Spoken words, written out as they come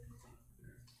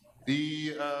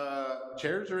The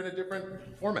chairs are in a different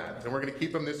format, and we're going to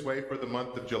keep them this way for the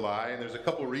month of July, and there's a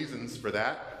couple reasons for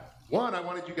that. One, I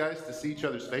wanted you guys to see each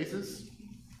other's faces.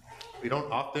 We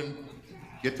don't often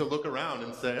get to look around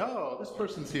and say, oh, this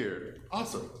person's here.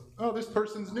 Awesome. Oh, this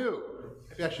person's new.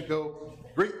 Maybe I should go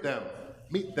greet them,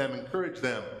 meet them, encourage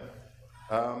them.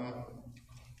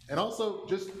 And also,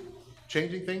 just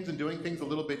changing things and doing things a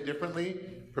little bit differently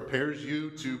prepares you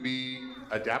to be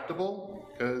adaptable,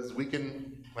 because we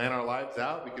can plan our lives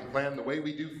out. We can plan the way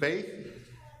we do faith.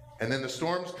 And then the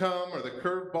storms come, or the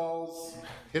curveballs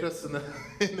hit us in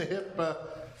the hip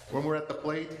when we're at the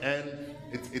plate, and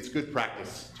it's good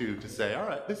practice to say, all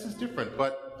right, this is different,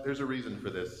 but there's a reason for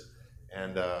this.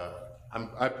 And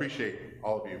I appreciate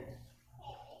all of you.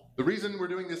 The reason we're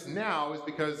doing this now is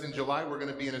because in July we're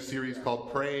going to be in a series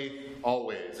called Pray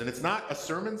Always. And it's not a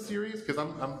sermon series, because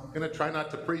I'm going to try not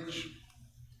to preach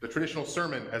the traditional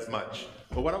sermon as much.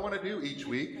 But what I want to do each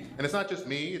week, and it's not just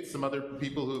me, it's some other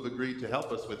people who have agreed to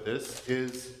help us with this,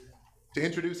 is to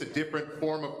introduce a different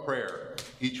form of prayer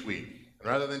each week. And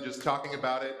rather than just talking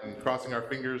about it and crossing our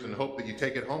fingers and hope that you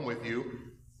take it home with you,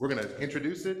 we're going to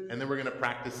introduce it, and then we're going to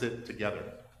practice it together.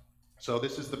 So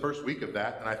this is the first week of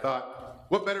that, and I thought,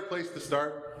 what better place to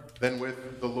start than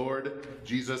with the Lord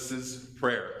Jesus'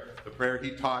 prayer, the prayer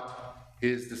he taught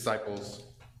his disciples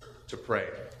to pray.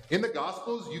 In the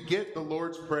Gospels, you get the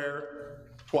Lord's Prayer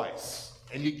twice,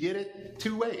 and you get it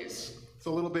two ways. It's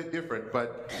a little bit different,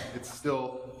 but it's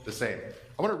still the same.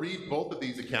 I want to read both of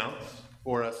these accounts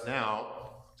for us now,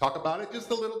 talk about it just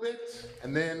a little bit,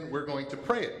 and then we're going to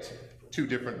pray it two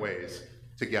different ways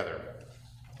together.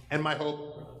 And my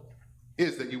hope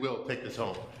is that you will take this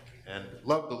home and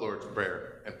love the Lord's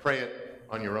Prayer and pray it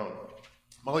on your own.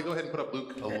 Molly, go ahead and put up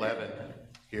Luke 11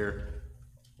 here.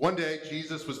 One day,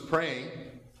 Jesus was praying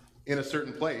in a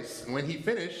certain place, and when he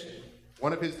finished,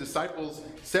 one of his disciples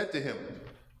said to him,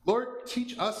 Lord,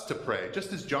 teach us to pray,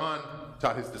 just as John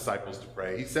taught his disciples to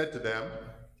pray. He said to them,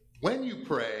 when you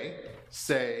pray,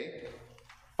 say,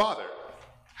 Father,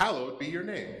 hallowed be your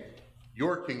name.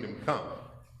 Your kingdom come.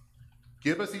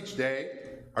 Give us each day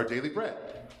our daily bread.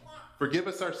 Forgive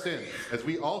us our sins, as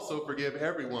we also forgive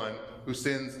everyone who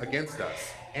sins against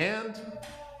us. And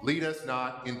lead us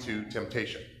not into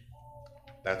temptation.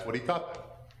 That's what he taught them.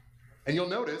 And you'll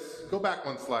notice, go back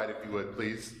one slide if you would,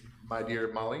 please, my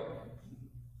dear Molly.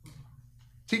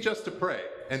 Teach us to pray.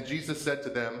 And Jesus said to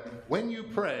them, when you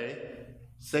pray,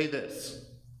 say this.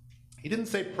 He didn't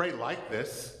say pray like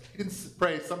this. He didn't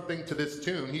pray something to this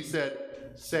tune. He said,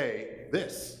 say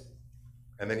this.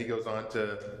 And then he goes on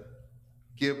to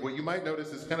give what you might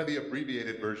notice is kind of the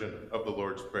abbreviated version of the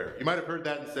Lord's Prayer. You might have heard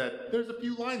that and said, there's a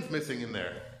few lines missing in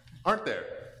there, aren't there?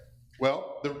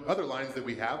 Well, the other lines that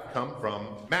we have come from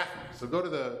Matthew. So go to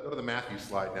the Matthew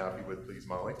slide now, if you would, please,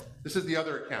 Molly. This is the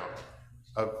other account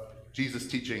of Jesus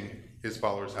teaching his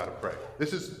followers how to pray.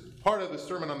 This is part of the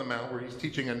Sermon on the Mount where he's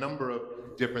teaching a number of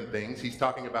different things. He's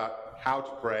talking about how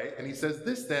to pray, and he says,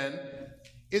 this then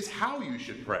is how you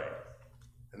should pray.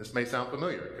 And this may sound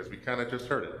familiar because we kind of just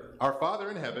heard it. Our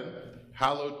Father in heaven,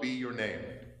 hallowed be your name.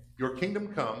 Your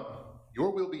kingdom come,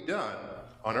 your will be done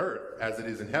on earth as it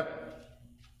is in heaven.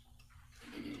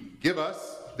 Give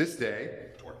us this day,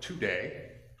 or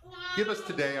today, give us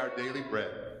today our daily bread,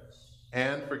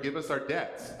 and forgive us our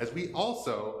debts, as we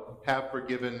also have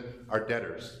forgiven our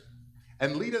debtors.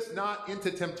 And lead us not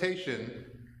into temptation,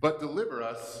 but deliver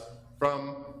us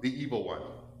from the evil one.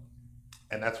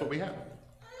 And that's what we have.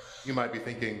 You might be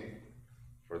thinking,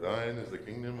 for thine is the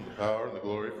kingdom, and the power, and the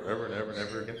glory forever and ever and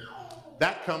ever again.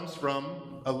 That comes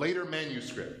from a later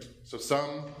manuscript. So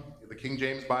the King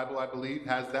James Bible, I believe,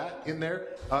 has that in there.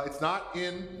 It's not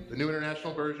in the New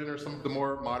International Version or some of the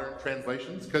more modern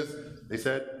translations, because they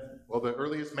said, well, the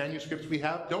earliest manuscripts we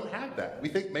have don't have that. We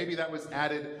think maybe that was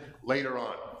added later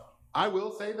on. I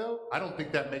will say, though, I don't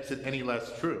think that makes it any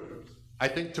less true. I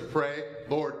think to pray,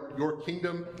 Lord, your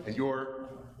kingdom and your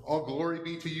all glory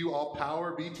be to you, all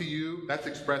power be to you, that's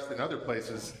expressed in other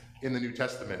places in the New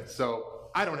Testament. So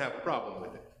I don't have a problem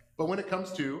with it. But when it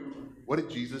comes to what did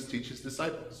Jesus teach his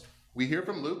disciples? We hear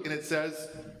from Luke and it says,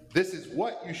 this is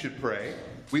what you should pray.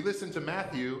 We listen to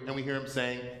Matthew and we hear him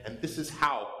saying, and this is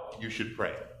how you should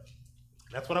pray.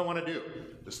 That's what I want to do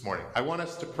this morning. I want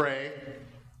us to pray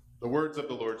the words of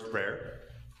the Lord's Prayer,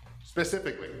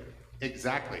 specifically,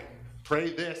 exactly.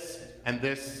 Pray this and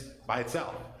this by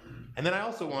itself. And then I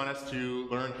also want us to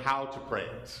learn how to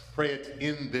pray it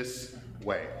in this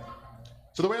way.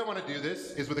 So the way I want to do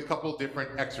this is with a couple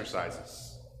different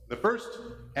exercises. The first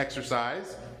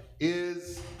exercise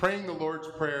is praying the Lord's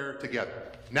Prayer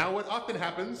together. Now, what often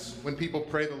happens when people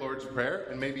pray the Lord's Prayer,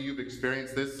 and maybe you've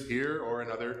experienced this here or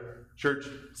in other church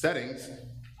settings,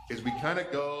 is we kind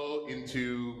of go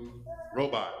into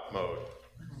robot mode.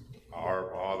 Our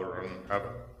Father in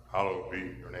heaven, hallowed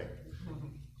be your name.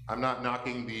 I'm not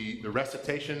knocking the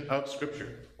recitation of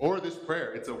Scripture or this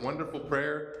prayer. It's a wonderful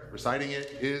prayer. Reciting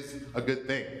it is a good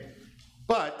thing.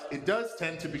 But it does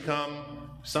tend to become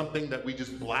something that we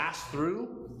just blast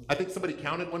through. I think somebody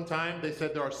counted one time. They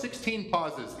said there are 16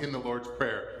 pauses in the Lord's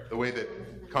Prayer, the way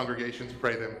that congregations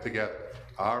pray them together.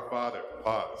 Our Father,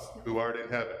 pause. Who art in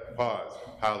heaven, pause.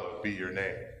 Hallowed be your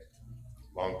name.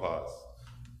 Long pause.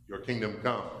 Your kingdom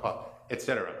come,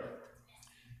 etc.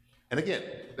 And again,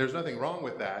 there's nothing wrong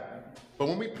with that. But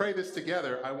when we pray this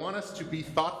together, I want us to be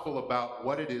thoughtful about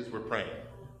what it is we're praying.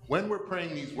 When we're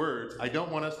praying these words, I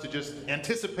don't want us to just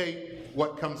anticipate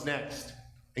what comes next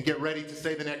and get ready to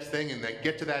say the next thing and then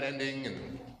get to that ending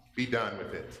and be done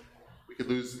with it. We could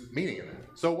lose meaning in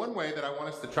that. So one way that I want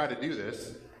us to try to do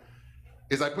this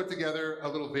is I put together a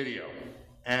little video.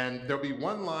 And there'll be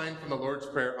one line from the Lord's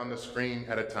Prayer on the screen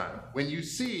at a time. When you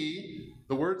see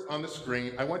the words on the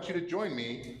screen, I want you to join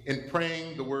me in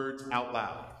praying the words out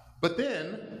loud. But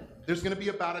then there's going to be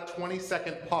about a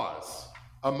 20-second pause,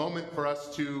 a moment for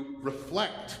us to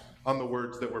reflect on the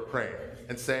words that we're praying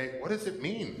and say, what does it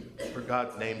mean for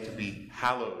God's name to be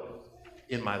hallowed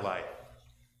in my life?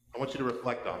 I want you to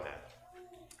reflect on that.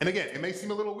 And again, it may seem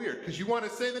a little weird because you want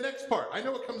to say the next part. I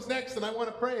know what comes next and I want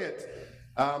to pray it.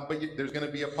 But there's going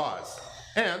to be a pause.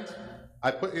 And I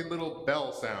put in little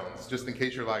bell sounds, just in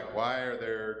case you're like, why are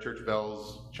there church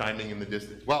bells chiming in the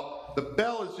distance? Well, the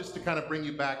bell is just to kind of bring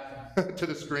you back to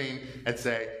the screen and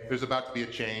say, there's about to be a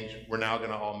change. We're now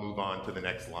going to all move on to the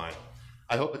next line.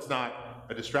 I hope it's not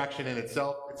a distraction in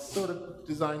itself. It's sort of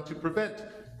designed to prevent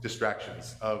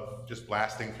distractions of just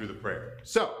blasting through the prayer.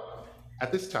 So,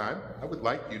 at this time, I would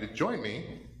like you to join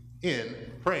me in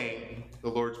praying the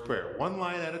Lord's Prayer, one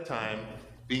line at a time,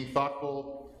 being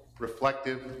thoughtful,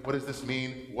 reflective. What does this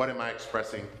mean? What am I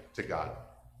expressing to God?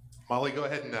 Molly, go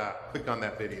ahead and click on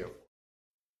that video.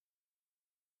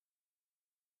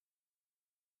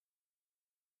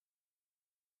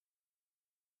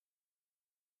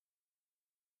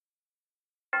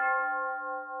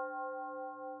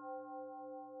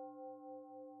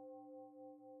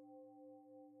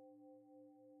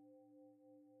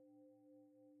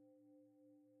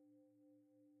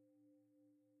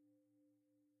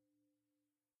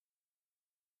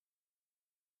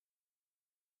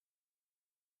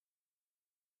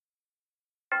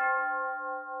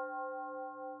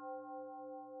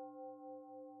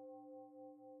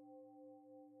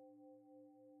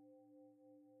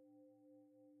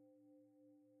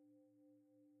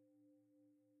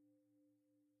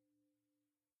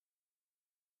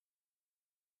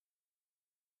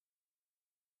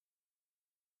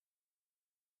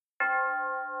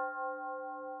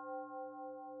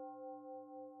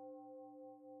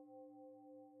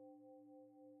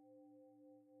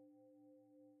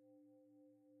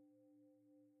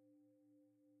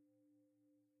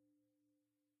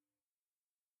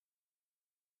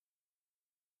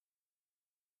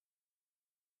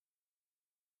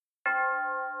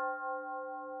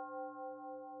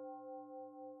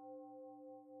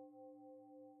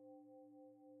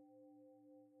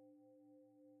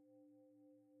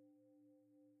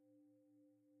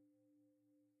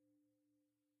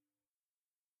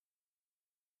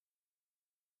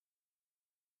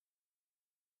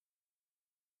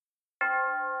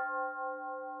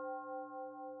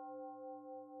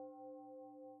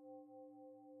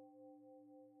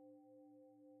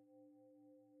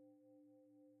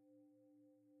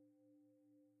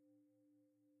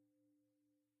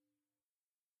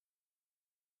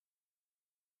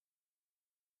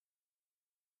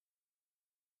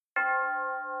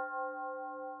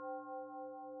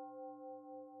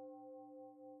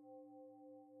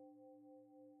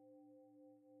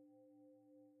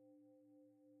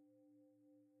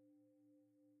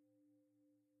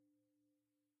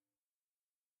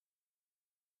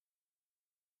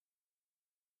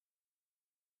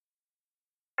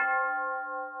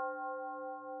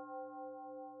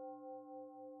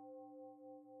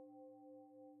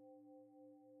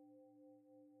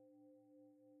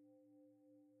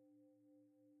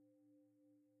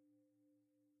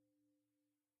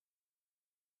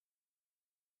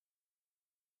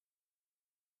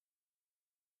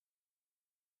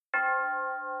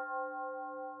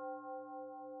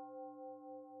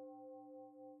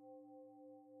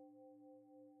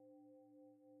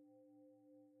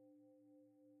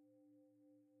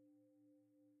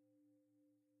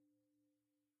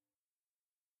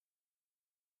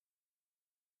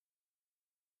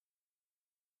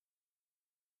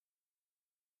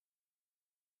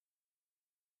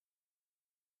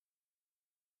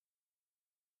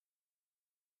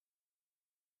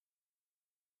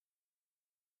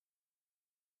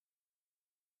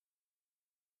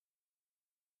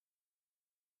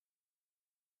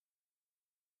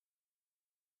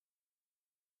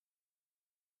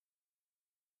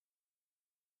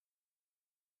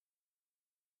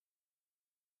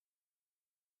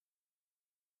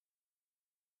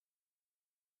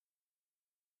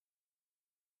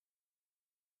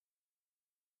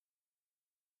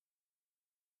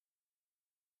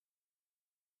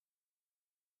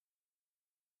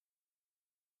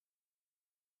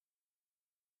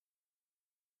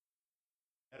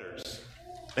 offenders.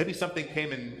 Maybe something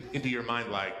came into your mind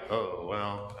like, oh,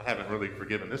 well, I haven't really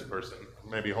forgiven this person.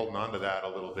 Maybe holding on to that a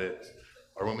little bit.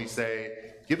 Or when we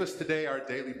say, give us today our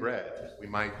daily bread, we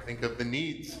might think of the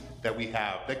needs that we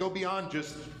have that go beyond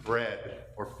just bread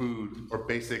or food or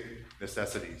basic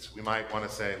necessities. We might want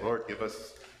to say, Lord, give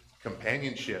us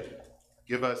companionship.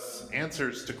 Give us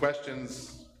answers to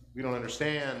questions we don't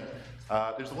understand.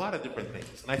 There's a lot of different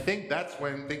things. And I think that's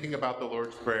when thinking about the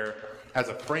Lord's Prayer as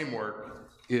a framework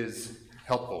is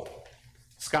helpful.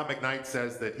 Scott McKnight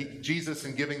says that Jesus,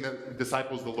 in giving the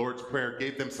disciples the Lord's Prayer,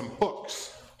 gave them some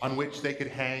hooks on which they could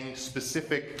hang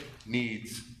specific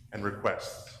needs and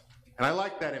requests. And I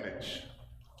like that image.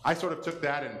 I sort of took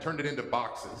that and turned it into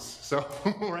boxes. So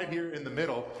right here in the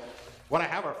middle, what I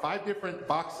have are 5 different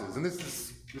boxes. And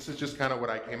this is just kind of what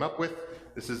I came up with.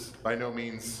 This is by no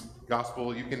means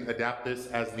gospel. You can adapt this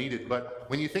as needed. But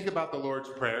when you think about the Lord's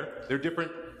Prayer, there are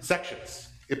different sections.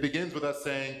 It begins with us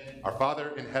saying, Our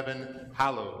Father in heaven,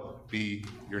 hallowed be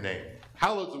your name.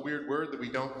 Hallowed's a weird word that we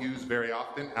don't use very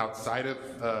often outside of,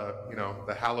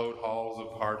 the hallowed halls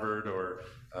of Harvard or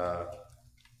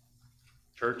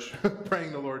church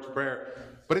praying the Lord's Prayer.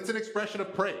 But it's an expression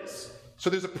of praise. So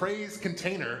there's a praise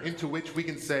container into which we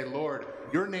can say, Lord,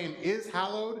 your name is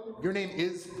hallowed. Your name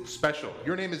is special.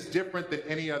 Your name is different than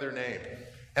any other name.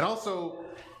 And also,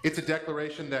 it's a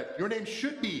declaration that your name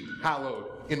should be hallowed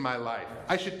in my life.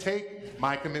 I should take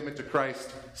my commitment to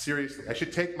Christ seriously. I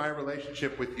should take my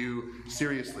relationship with you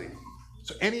seriously.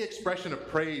 So any expression of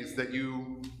praise that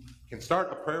you can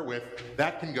start a prayer with,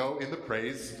 that can go in the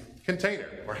praise container,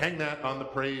 or hang that on the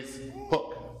praise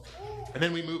hook. And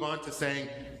then we move on to saying,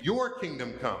 your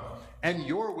kingdom come, and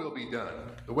your will be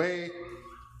done. The way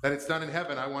that it's done in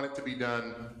heaven, I want it to be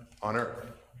done on earth.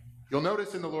 You'll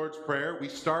notice in the Lord's Prayer, we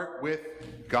start with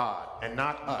God and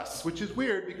not us, which is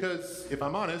weird because, if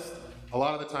I'm honest, a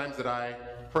lot of the times that I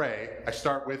pray, I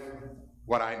start with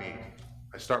what I need.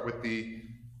 I start with the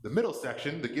middle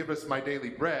section, the give us my daily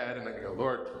bread, and I go,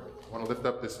 Lord, I want to lift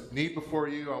up this need before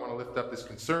you. I want to lift up this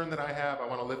concern that I have. I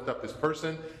want to lift up this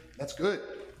person. That's good.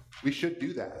 We should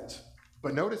do that.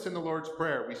 But notice in the Lord's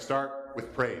Prayer, we start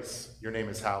with praise. Your name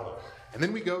is hallowed. And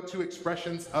then we go to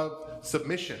expressions of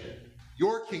submission.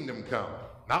 Your kingdom come,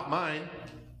 not mine.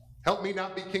 Help me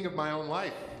not be king of my own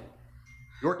life.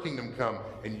 Your kingdom come,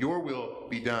 and your will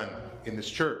be done in this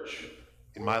church,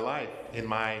 in my life, in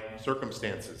my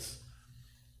circumstances.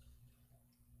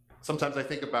 Sometimes I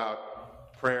think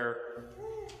about prayer.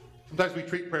 Sometimes we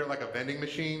treat prayer like a vending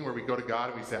machine where we go to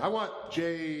God and we say, I want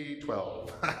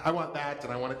J12. I want that,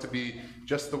 and I want it to be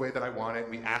just the way that I want it.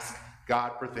 And we ask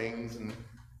God for things. And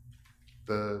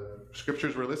the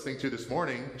scriptures we're listening to this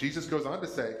morning, Jesus goes on to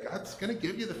say, God's going to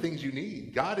give you the things you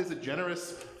need. God is a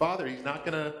generous Father. He's not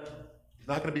going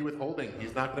to be withholding.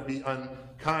 He's not going to be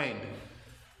unkind.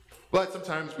 But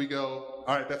sometimes we go,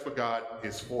 all right, that's what God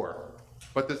is for.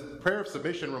 But this prayer of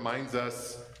submission reminds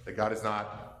us that God is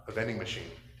not a vending machine.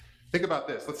 Think about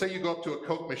this. Let's say you go up to a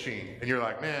Coke machine and you're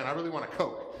like, man, I really want a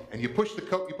Coke. And you push the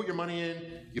Coke, you put your money in,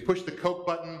 you push the Coke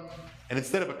button, and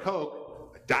instead of a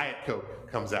Coke, a Diet Coke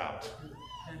comes out.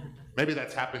 Maybe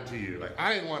that's happened to you. Like,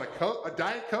 I didn't want a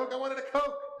Diet Coke, I wanted a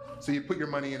Coke. So you put your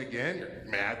money in again, you're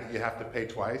mad that you have to pay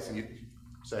twice, and you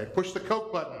say, push the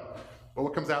Coke button. But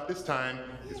what comes out this time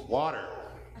is water.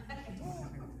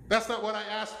 That's not what I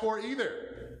asked for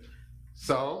either.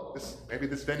 So maybe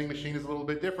this vending machine is a little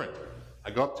bit different.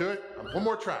 I go up to it, one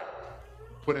more try.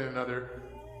 Put in another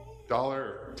 $1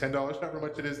 or $10, however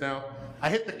much it is now. I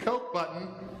hit the Coke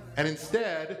button, and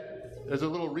instead, there's a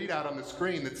little readout on the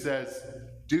screen that says,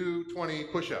 do 20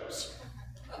 push-ups.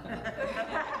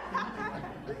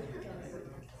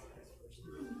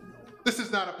 This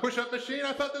is not a push-up machine.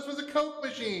 I thought this was a Coke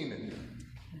machine.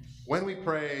 When we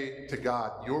pray to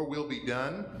God, your will be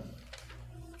done,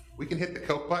 we can hit the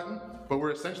Coke button, but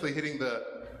we're essentially hitting the,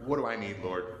 what do I need,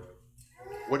 Lord?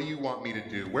 What do you want me to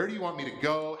do? Where do you want me to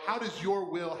go? How does your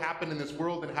will happen in this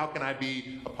world, and how can I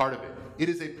be a part of it? It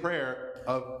is a prayer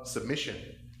of submission.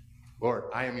 Lord,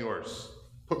 I am yours.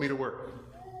 Put me to work.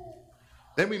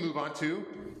 Then we move on to,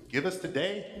 give us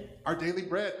today our daily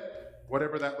bread,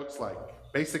 whatever that looks like.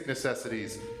 Basic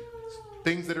necessities,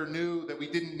 things that are new that we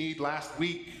didn't need last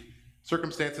week,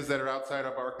 circumstances that are outside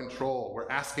of our control. We're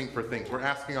asking for things. We're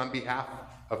asking on behalf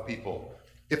of people.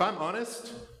 If I'm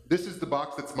honest, this is the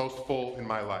box that's most full in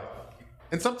my life.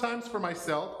 And sometimes for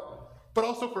myself, but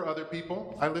also for other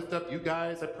people. I lift up you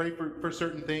guys. I pray for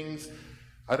certain things.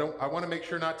 I want to make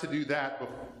sure not to do that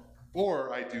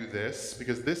before I do this,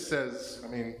 because this says,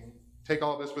 take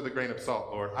all this with a grain of salt,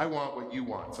 Lord. I want what you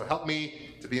want. So help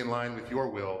me to be in line with your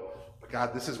will. But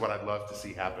God, this is what I'd love to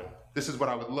see happen. This is what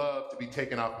I would love to be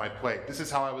taken off my plate. This is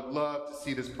how I would love to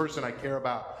see this person I care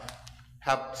about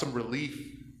have some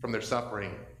relief from their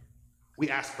suffering. We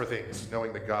ask for things,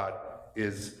 knowing that God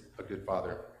is a good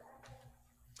Father.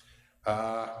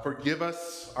 Forgive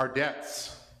us our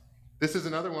debts. This is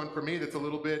another one for me that's a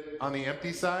little bit on the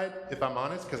empty side, if I'm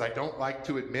honest, because I don't like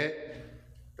to admit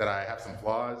that I have some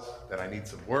flaws, that I need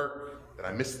some work, that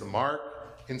I missed the mark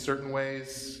in certain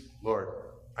ways. Lord,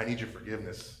 I need your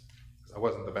forgiveness, because I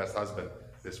wasn't the best husband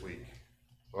this week.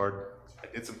 Lord,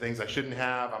 I did some things I shouldn't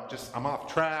have. I'm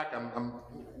off track. I'm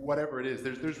whatever it is.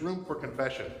 There's room for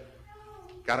confession.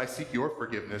 God, I seek your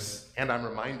forgiveness, and I'm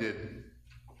reminded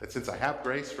that since I have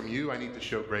grace from you, I need to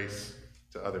show grace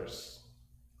to others.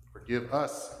 Forgive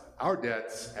us our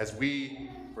debts as we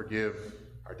forgive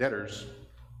our debtors.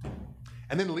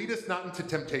 And then lead us not into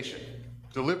temptation.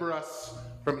 Deliver us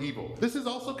from evil. This is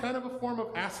also kind of a form of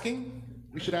asking.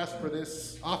 We should ask for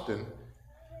this often.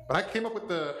 But I came up with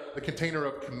the container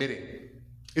of committing.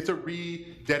 It's a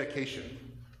rededication.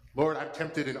 Lord, I'm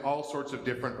tempted in all sorts of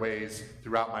different ways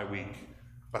throughout my week,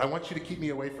 but I want you to keep me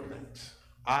away from that.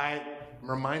 I'm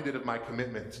reminded of my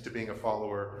commitment to being a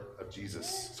follower of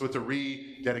Jesus. So it's a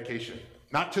rededication.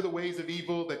 Not to the ways of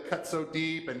evil that cut so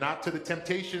deep, and not to the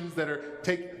temptations that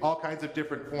take all kinds of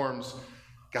different forms.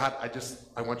 God,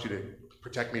 I want you to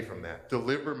protect me from that.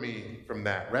 Deliver me from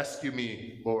that. Rescue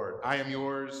me, Lord. I am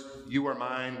yours. You are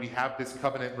mine. We have this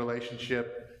covenant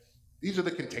relationship. These are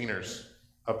the containers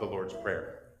of the Lord's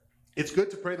Prayer. It's good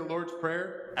to pray the Lord's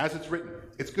Prayer as it's written.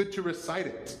 It's good to recite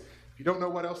it. If you don't know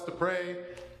what else to pray,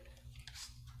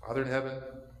 Father in heaven,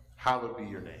 hallowed be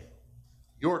your name.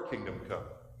 Your kingdom come.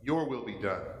 Your will be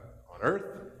done on earth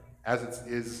as it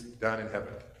is done in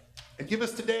heaven. And give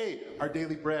us today our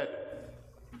daily bread.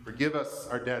 Forgive us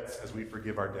our debts as we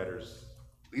forgive our debtors.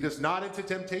 Lead us not into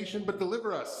temptation, but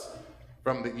deliver us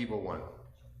from the evil one.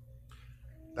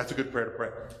 That's a good prayer to pray.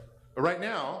 But right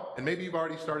now, and maybe you've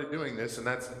already started doing this, and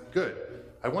that's good,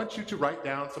 I want you to write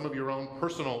down some of your own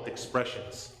personal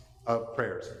expressions of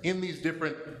prayers in these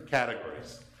different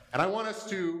categories. And I want us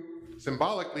to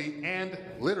symbolically and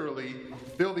literally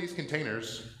fill these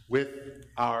containers with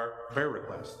our prayer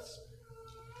requests.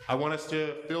 I want us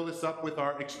to fill this up with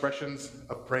our expressions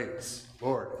of praise.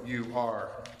 Lord, you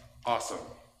are awesome.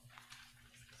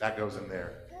 That goes in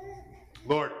there.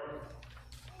 Lord,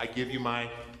 I give you my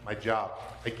job.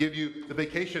 I give you the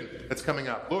vacation that's coming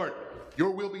up. Lord,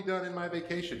 your will be done in my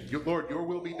vacation. Lord, your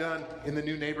will be done in the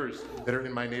new neighbors that are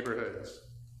in my neighborhoods.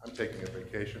 I'm taking a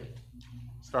vacation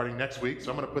starting next week,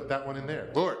 so I'm going to put that one in there.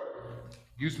 Lord,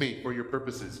 use me for your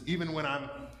purposes, even when I'm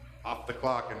off the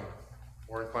clock and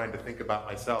more inclined to think about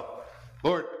myself.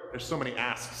 Lord, there's so many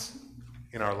asks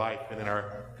in our life and in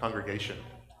our congregation.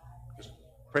 Just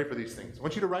pray for these things. I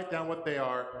want you to write down what they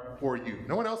are for you.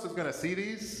 No one else is going to see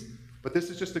these, but this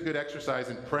is just a good exercise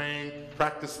in praying,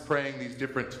 practice praying these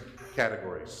different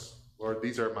categories. Lord,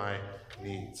 these are my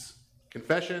needs.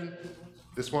 Confession,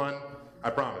 this one,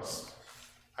 I promise.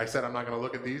 I said I'm not going to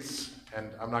look at these, and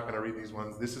I'm not going to read these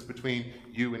ones. This is between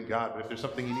you and God. But if there's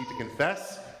something you need to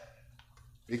confess,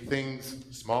 big things,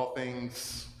 small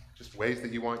things, just ways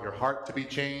that you want your heart to be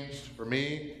changed, for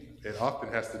me, it often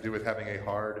has to do with having a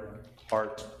hard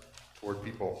heart toward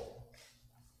people.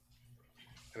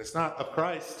 And it's not of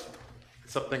Christ.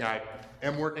 It's something I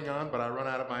am working on, but I run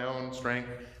out of my own strength.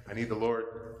 I need the Lord.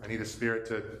 I need His Spirit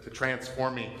to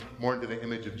transform me more into the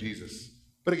image of Jesus.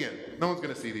 But again, no one's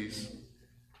going to see these.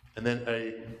 And then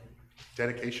a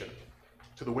dedication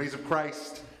to the ways of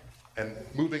Christ and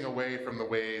moving away from the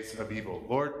ways of evil.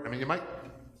 Lord, it might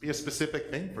be a specific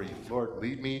thing for you. Lord,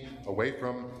 lead me away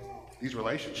from these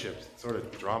relationships that sort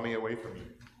of draw me away from you.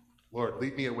 Lord,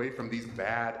 lead me away from these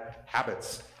bad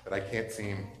habits that I can't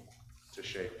seem to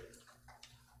shake.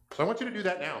 So I want you to do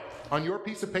that now on your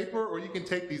piece of paper, or you can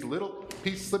take these little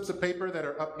slips of paper that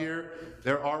are up here.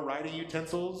 There are writing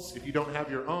utensils. If you don't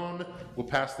have your own, we'll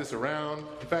pass this around.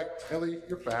 In fact, Ellie,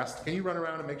 you're fast. Can you run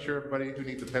around and make sure everybody who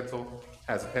needs a pencil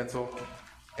has a pencil?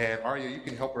 And Arya, you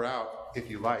can help her out if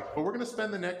you like. But we're going to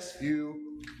spend the next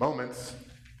few moments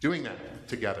doing that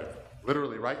together.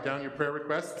 Literally, write down your prayer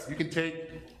requests. You can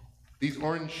take these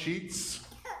orange sheets.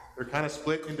 They're kind of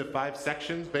split into 5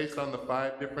 sections based on the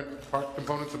 5 different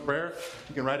components of prayer.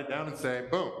 You can write it down and say,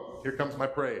 boom, here comes my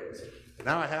praise. And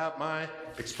now I have my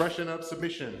expression of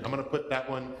submission. I'm going to put that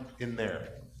one in there.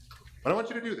 But I want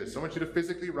you to do this. I want you to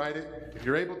physically write it. If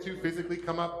you're able to, physically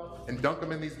come up and dunk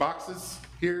them in these boxes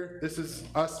here. This is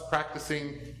us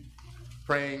practicing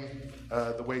praying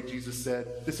the way Jesus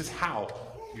said. This is how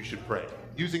you should pray,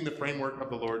 using the framework of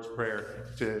the Lord's Prayer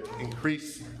to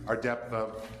increase our depth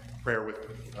of prayer with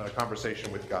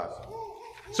conversation with God.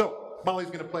 So Molly's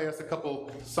going to play us a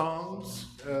couple songs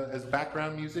as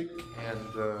background music,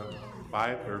 and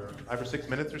 5 or 6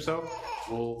 minutes or so,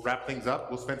 we'll wrap things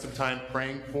up. We'll spend some time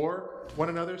praying for one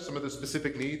another, some of the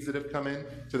specific needs that have come in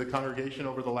to the congregation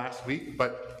over the last week.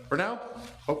 But for now,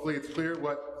 hopefully it's clear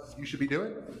what you should be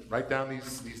doing. Write down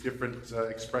these different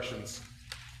expressions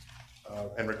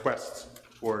and requests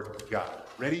toward God.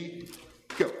 Ready?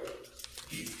 Go.